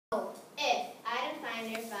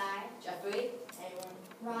Generator 5, Jeffrey,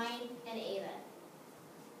 Ryan, and Ava.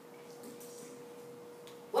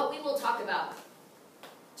 what we will talk about.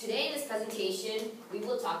 Today in this presentation, we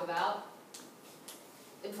will talk about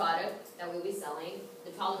the product that we'll be selling,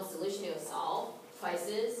 the problem and solution it will solve,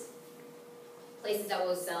 prices, places that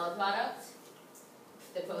will sell a product,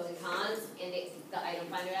 the pros and cons, and the item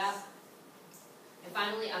finder app, and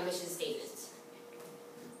finally our mission statement.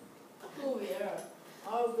 Who we are.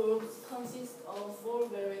 Our group consists of 4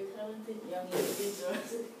 very talented young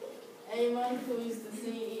individuals. Eamon, who is the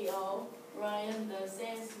CEO, Ryan, the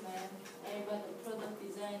salesman, Ava, the product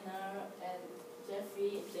designer, and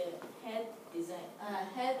Jeffrey, the head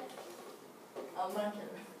marketer.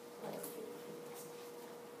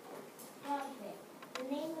 Okay. The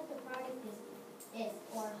name of the product is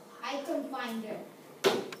or item finder.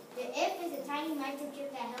 The if is a tiny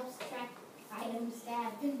microchip that helps track items that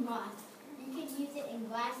have been lost. You can use it in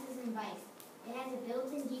glasses and bikes. It has a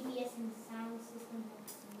built-in GPS and sound system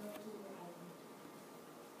to locate your item.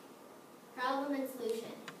 Problem and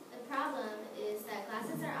solution. The problem is that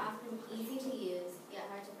glasses are often easy to use, yet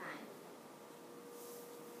hard to find.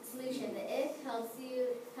 Solution. The if helps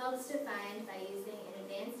to find by using an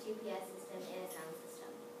advanced GPS system and a sound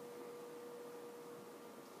system.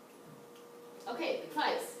 Okay, the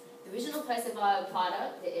price. The original price of our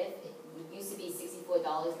product, the if, it used to be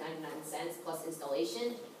 $64.99 plus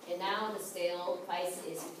installation, and now the sale price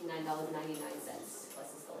is $59.99 plus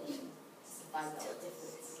installation. It's a $5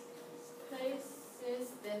 difference. Places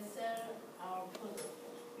that sell our product.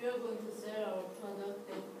 We are going to sell our product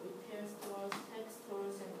at retail stores, tech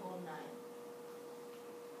stores, and online.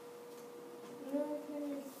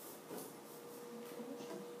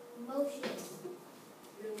 Motion.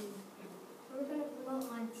 We're going to promote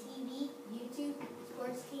on TV, YouTube,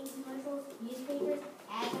 sports team commercials, newspapers,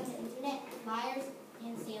 ads on the internet, flyers,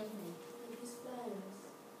 and salesmen.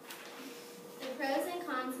 The pros and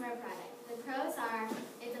cons of our product. The pros are,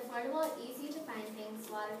 it's affordable, easy to find things,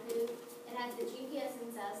 waterproof, it has the GPS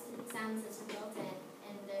and sound system built in,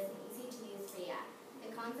 and there's an easy-to-use free app. The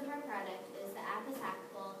cons of our product is the app is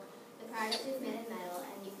hackable, the product is made of metal,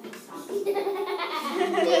 and you can install it.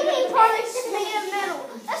 TV products made of metal.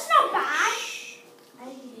 That's not bad.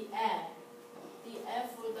 The app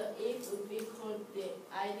for the if would be called the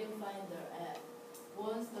item finder app.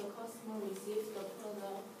 Once the customer receives the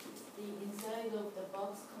product, the inside of the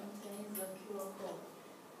box contains a QR code.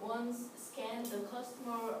 Once scanned, the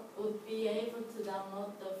customer would be able to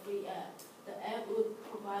download the free app. The app would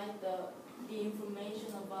provide the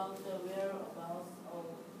information about the whereabouts of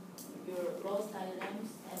your lost items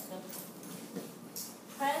and the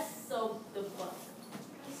price of the product.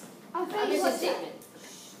 Our mission statement.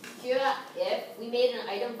 Here, if we made an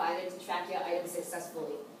item finder to track your item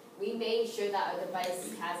successfully. We made sure that our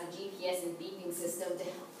device has a GPS and beeping system to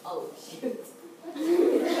help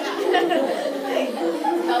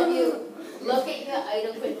you locate your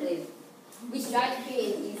item quickly. We strive to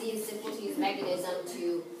create an easy and simple to use mechanism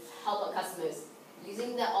to help our customers.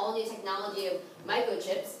 Using the all-new technology of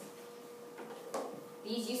microchips,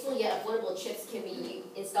 these useful yet affordable chips can be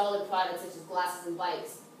installed in products such as glasses and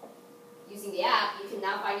bikes. Using the app, you can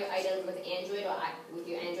now find your items with your Android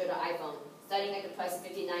or iPhone. Starting at the price of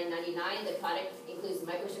 $59.99, the product includes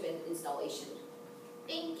microchip and installation.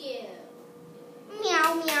 Thank you.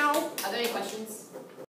 Meow, meow. Are there any questions?